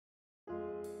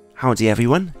Howdy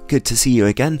everyone, good to see you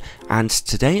again, and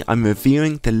today I'm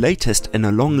reviewing the latest in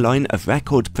a long line of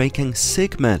record-breaking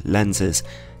Sigma lenses,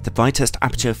 the brightest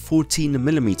aperture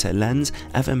 14mm lens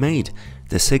ever made,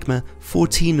 the Sigma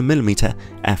 14mm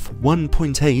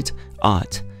f1.8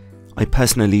 Art. I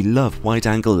personally love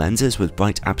wide-angle lenses with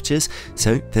bright apertures,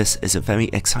 so this is a very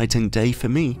exciting day for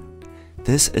me.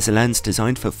 This is a lens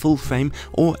designed for full-frame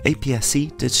or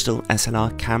APS-C digital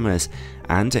SLR cameras,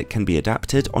 and it can be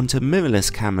adapted onto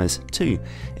mirrorless cameras too,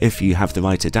 if you have the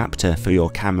right adapter for your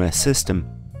camera system.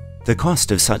 The cost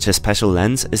of such a special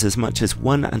lens is as much as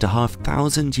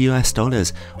 $1,500 US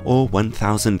or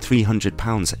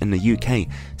 £1,300 in the UK,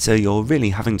 so you're really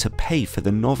having to pay for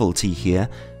the novelty here.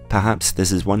 Perhaps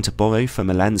this is one to borrow from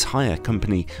a lens hire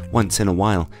company once in a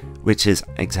while, which is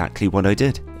exactly what I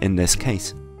did in this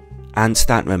case. And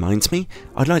that reminds me,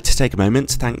 I'd like to take a moment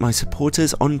to thank my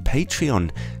supporters on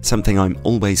Patreon, something I'm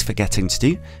always forgetting to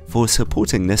do, for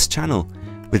supporting this channel.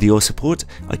 With your support,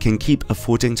 I can keep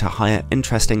affording to hire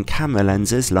interesting camera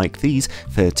lenses like these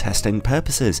for testing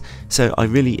purposes, so I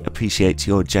really appreciate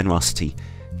your generosity.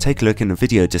 Take a look in the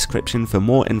video description for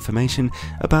more information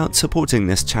about supporting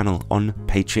this channel on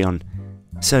Patreon.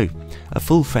 So, a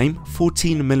full-frame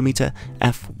 14mm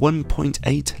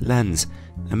f1.8 lens.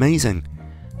 Amazing.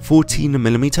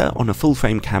 14mm on a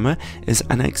full-frame camera is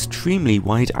an extremely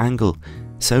wide angle,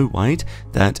 so wide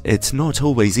that it's not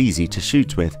always easy to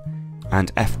shoot with.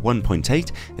 And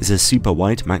f1.8 is a super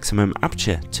wide maximum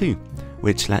aperture too,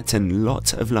 which lets in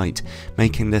lots of light,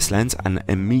 making this lens an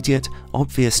immediate,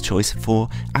 obvious choice for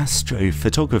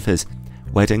astrophotographers,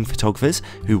 wedding photographers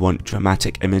who want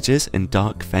dramatic images in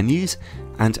dark venues,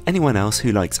 and anyone else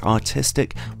who likes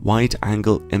artistic,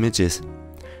 wide-angle images.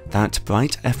 That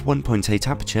bright f1.8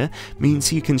 aperture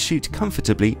means you can shoot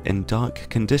comfortably in dark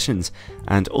conditions,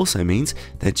 and also means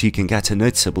that you can get a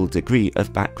noticeable degree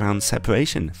of background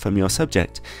separation from your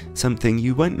subject, something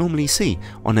you won't normally see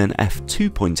on an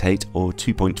f2.8 or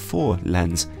 2.4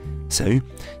 lens. So,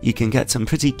 you can get some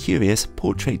pretty curious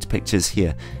portrait pictures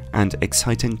here, and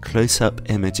exciting close-up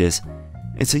images.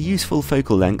 It's a useful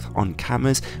focal length on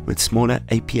cameras with smaller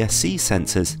APS-C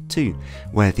sensors too,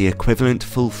 where the equivalent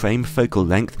full-frame focal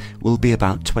length will be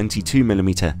about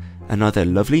 22mm, another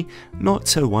lovely, not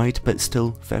so wide but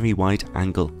still very wide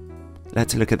angle.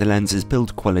 Let's look at the lens's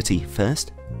build quality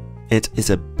first. It is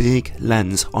a big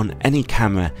lens on any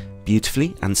camera,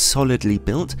 beautifully and solidly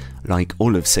built, like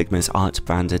all of Sigma's Art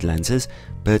branded lenses,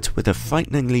 but with a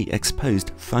frighteningly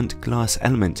exposed front glass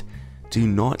element. Do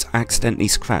not accidentally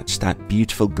scratch that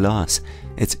beautiful glass.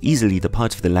 It's easily the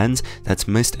part of the lens that's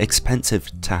most expensive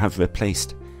to have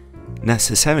replaced.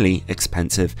 Necessarily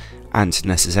expensive and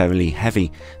necessarily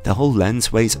heavy, the whole lens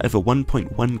weighs over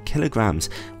 1.1 kilograms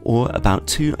or about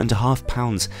 2.5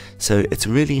 pounds, so it's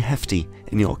really hefty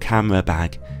in your camera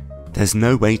bag. There's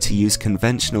no way to use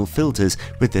conventional filters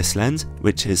with this lens,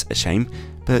 which is a shame,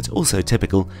 but also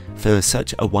typical for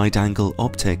such a wide-angle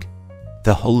optic.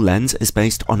 The whole lens is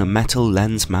based on a metal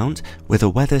lens mount with a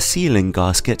weather sealing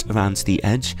gasket around the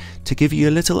edge to give you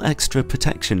a little extra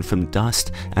protection from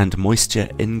dust and moisture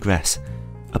ingress.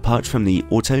 Apart from the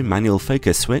auto manual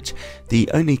focus switch, the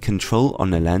only control on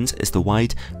the lens is the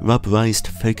wide rubberized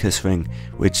focus ring,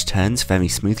 which turns very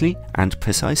smoothly and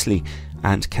precisely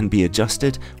and can be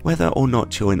adjusted whether or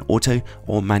not you're in auto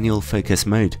or manual focus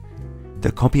mode.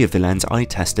 The copy of the lens I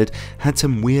tested had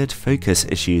some weird focus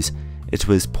issues. It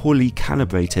was poorly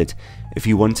calibrated. If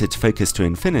you wanted to focus to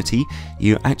infinity,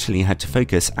 you actually had to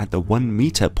focus at the 1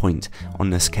 meter point on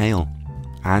the scale.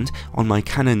 And on my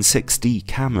Canon 6D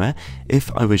camera,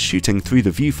 if I was shooting through the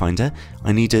viewfinder,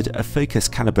 I needed a focus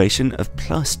calibration of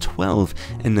 +12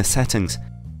 in the settings.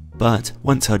 But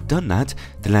once I'd done that,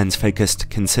 the lens focused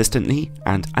consistently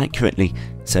and accurately,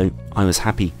 so I was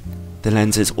happy. The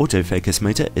lens's autofocus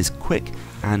motor is quick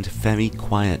and very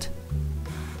quiet.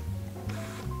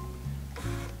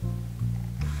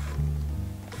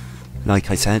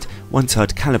 Like I said, once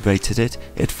I'd calibrated it,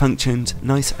 it functioned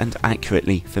nice and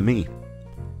accurately for me.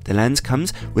 The lens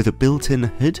comes with a built-in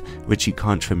hood, which you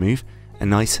can't remove, a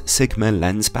nice Sigma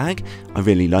lens bag, I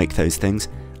really like those things,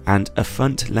 and a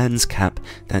front lens cap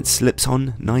that slips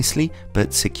on nicely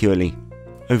but securely.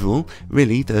 Overall,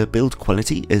 really the build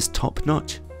quality is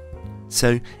top-notch.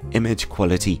 So, image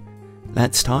quality.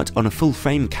 Let's start on a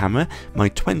full-frame camera, my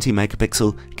 20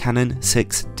 megapixel Canon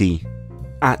 6D.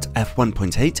 At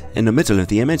f1.8, in the middle of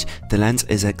the image, the lens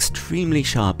is extremely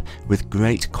sharp with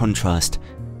great contrast.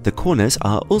 The corners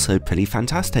are also pretty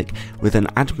fantastic, with an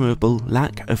admirable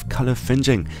lack of colour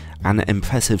fringing, an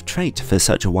impressive trait for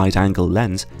such a wide-angle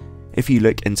lens. If you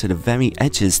look into the very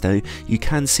edges though, you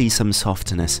can see some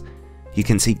softness. You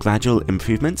can see gradual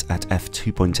improvements at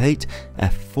f2.8,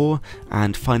 f4,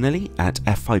 and finally at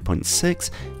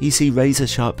f5.6, you see razor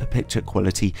sharp picture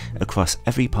quality across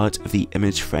every part of the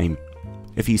image frame.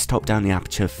 If you stop down the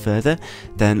aperture further,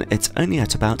 then it's only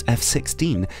at about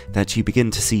f16 that you begin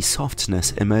to see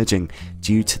softness emerging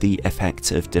due to the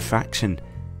effects of diffraction.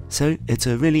 So it's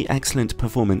a really excellent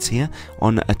performance here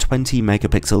on a 20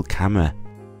 megapixel camera.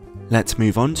 Let's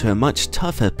move on to a much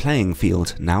tougher playing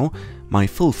field now, my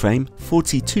full frame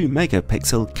 42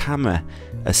 megapixel camera,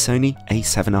 a Sony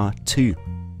a7R II.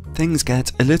 Things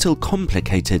get a little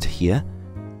complicated here.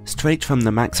 Straight from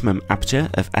the maximum aperture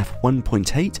of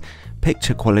f1.8,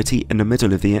 picture quality in the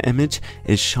middle of the image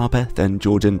is sharper than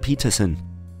Jordan Peterson.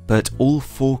 But all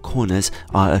four corners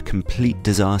are a complete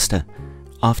disaster.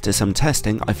 After some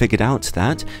testing, I figured out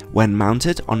that, when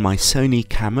mounted on my Sony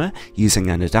camera using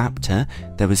an adapter,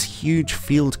 there was huge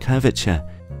field curvature.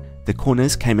 The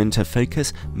corners came into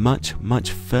focus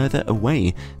much further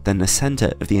away than the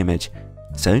center of the image.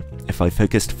 So, if I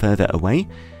focused further away,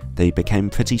 they became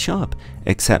pretty sharp,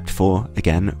 except for,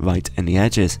 again, right in the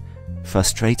edges.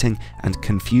 Frustrating and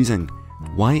confusing.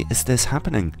 Why is this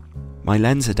happening? My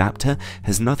lens adapter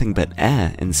has nothing but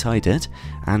air inside it,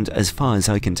 and as far as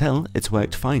I can tell, it's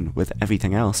worked fine with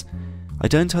everything else. I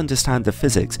don't understand the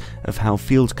physics of how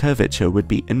field curvature would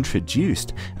be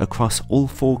introduced across all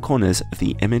four corners of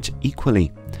the image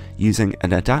equally, using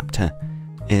an adapter.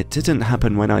 It didn't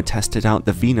happen when I tested out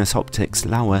the Venus Optics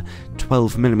Laowa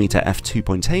 12mm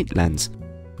f2.8 lens.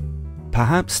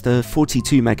 Perhaps the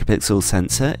 42 megapixel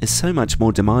sensor is so much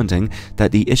more demanding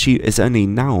that the issue is only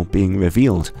now being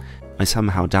revealed. I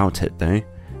somehow doubt it though.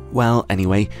 Well,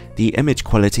 anyway, the image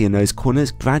quality in those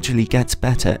corners gradually gets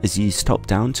better as you stop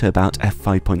down to about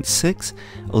f5.6,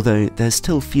 although there's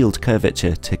still field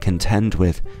curvature to contend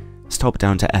with. Stop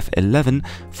down to f11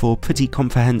 for pretty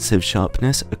comprehensive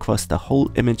sharpness across the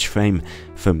whole image frame,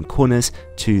 from corners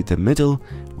to the middle,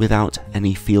 without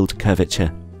any field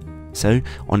curvature. So,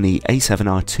 on the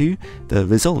a7R II, the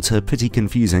results are pretty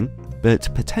confusing,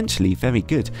 but potentially very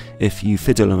good if you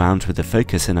fiddle around with the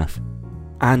focus enough.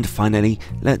 And finally,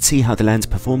 let's see how the lens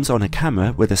performs on a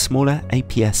camera with a smaller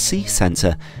APS-C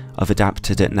sensor. I've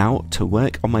adapted it now to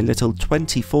work on my little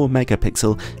 24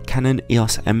 megapixel Canon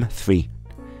EOS M3.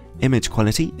 Image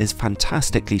quality is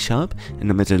fantastically sharp in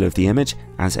the middle of the image,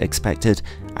 as expected,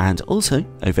 and also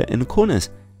over in the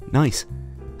corners. Nice.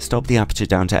 Stop the aperture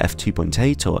down to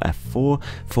f2.8 or f4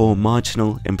 for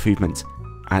marginal improvements.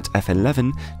 At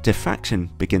f11,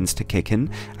 diffraction begins to kick in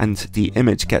and the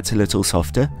image gets a little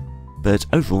softer, but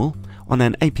overall, on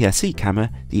an APS-C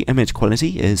camera, the image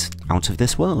quality is out of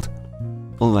this world.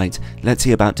 Alright, let's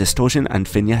see about distortion and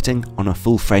vignetting on a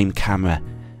full frame camera.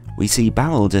 We see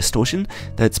barrel distortion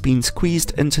that's been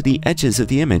squeezed into the edges of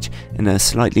the image in a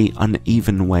slightly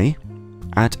uneven way.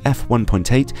 At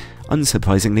f1.8,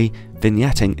 unsurprisingly,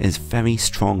 vignetting is very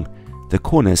strong. The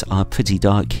corners are pretty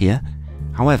dark here.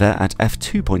 However, at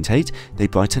f2.8, they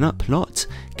brighten up lots,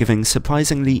 giving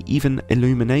surprisingly even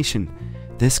illumination.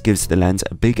 This gives the lens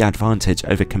a big advantage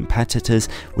over competitors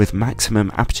with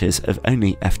maximum apertures of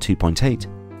only f2.8.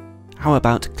 How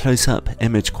about close-up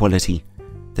image quality?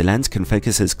 The lens can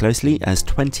focus as closely as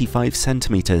 25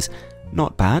 centimeters.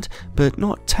 Not bad, but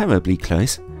not terribly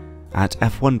close. At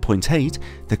f1.8,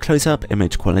 the close-up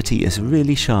image quality is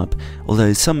really sharp,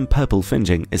 although some purple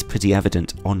fringing is pretty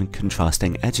evident on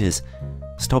contrasting edges.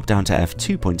 Stop down to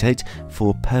f2.8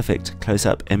 for perfect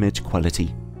close-up image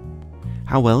quality.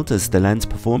 How well does the lens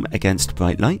perform against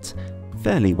bright lights?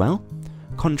 Fairly well.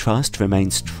 Contrast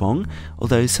remains strong,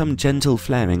 although some gentle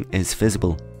flaring is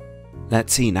visible.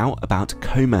 Let's see now about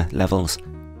coma levels.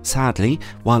 Sadly,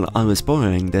 while I was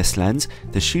borrowing this lens,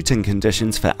 the shooting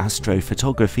conditions for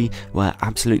astrophotography were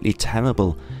absolutely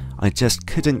terrible. I just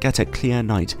couldn't get a clear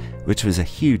night, which was a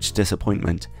huge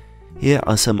disappointment. Here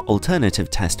are some alternative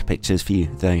test pictures for you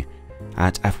though.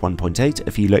 At f1.8,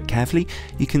 if you look carefully,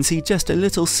 you can see just a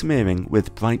little smearing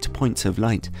with bright points of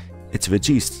light. It's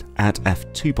reduced at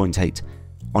f2.8.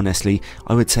 Honestly,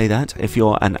 I would say that if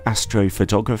you're an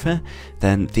astrophotographer,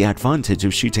 then the advantage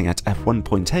of shooting at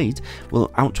f1.8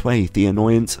 will outweigh the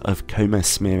annoyance of coma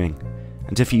smearing.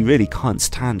 And if you really can't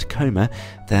stand coma,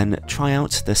 then try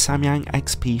out the Samyang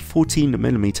XP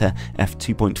 14mm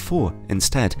f2.4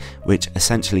 instead, which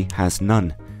essentially has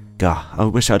none. Gah, I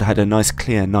wish I'd had a nice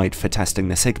clear night for testing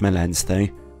the Sigma lens though.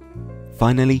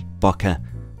 Finally, bokeh.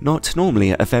 Not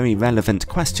normally a very relevant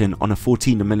question on a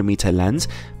 14mm lens,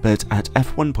 but at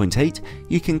f1.8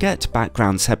 you can get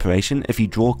background separation if you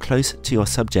draw close to your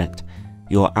subject.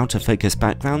 Your out of focus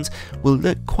backgrounds will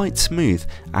look quite smooth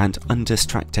and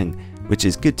undistracting, which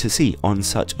is good to see on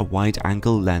such a wide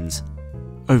angle lens.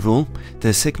 Overall,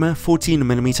 the Sigma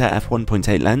 14mm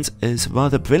f1.8 lens is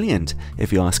rather brilliant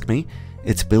if you ask me.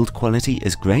 Its build quality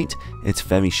is great, it's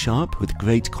very sharp with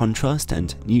great contrast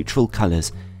and neutral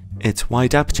colours. Its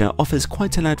wide aperture offers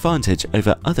quite an advantage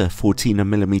over other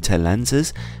 14mm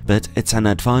lenses, but it's an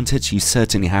advantage you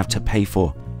certainly have to pay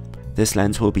for. This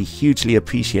lens will be hugely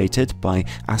appreciated by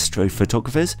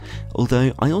astrophotographers,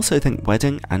 although I also think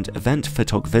wedding and event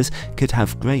photographers could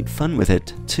have great fun with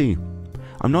it too.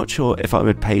 I'm not sure if I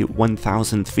would pay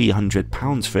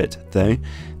 £1,300 for it though,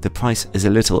 the price is a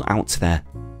little out there.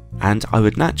 And I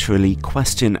would naturally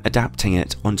question adapting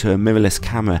it onto a mirrorless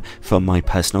camera from my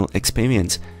personal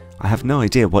experience. I have no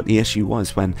idea what the issue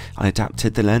was when I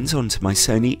adapted the lens onto my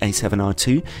Sony a7R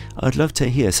II. I'd love to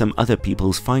hear some other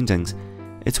people's findings.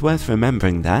 It's worth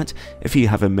remembering that if you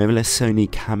have a mirrorless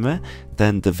Sony camera,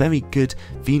 then the very good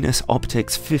Venus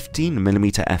Optics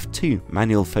 15mm f2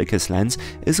 manual focus lens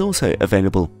is also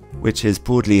available, which is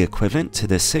broadly equivalent to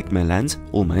the Sigma lens,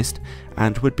 almost,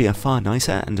 and would be a far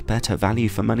nicer and better value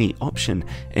for money option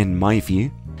in my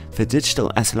view. For digital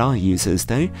SLR users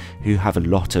though, who have a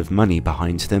lot of money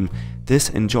behind them, this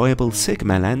enjoyable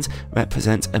Sigma lens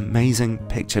represents amazing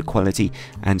picture quality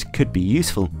and could be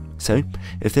useful. So,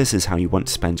 if this is how you want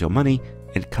to spend your money,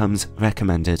 it comes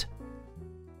recommended.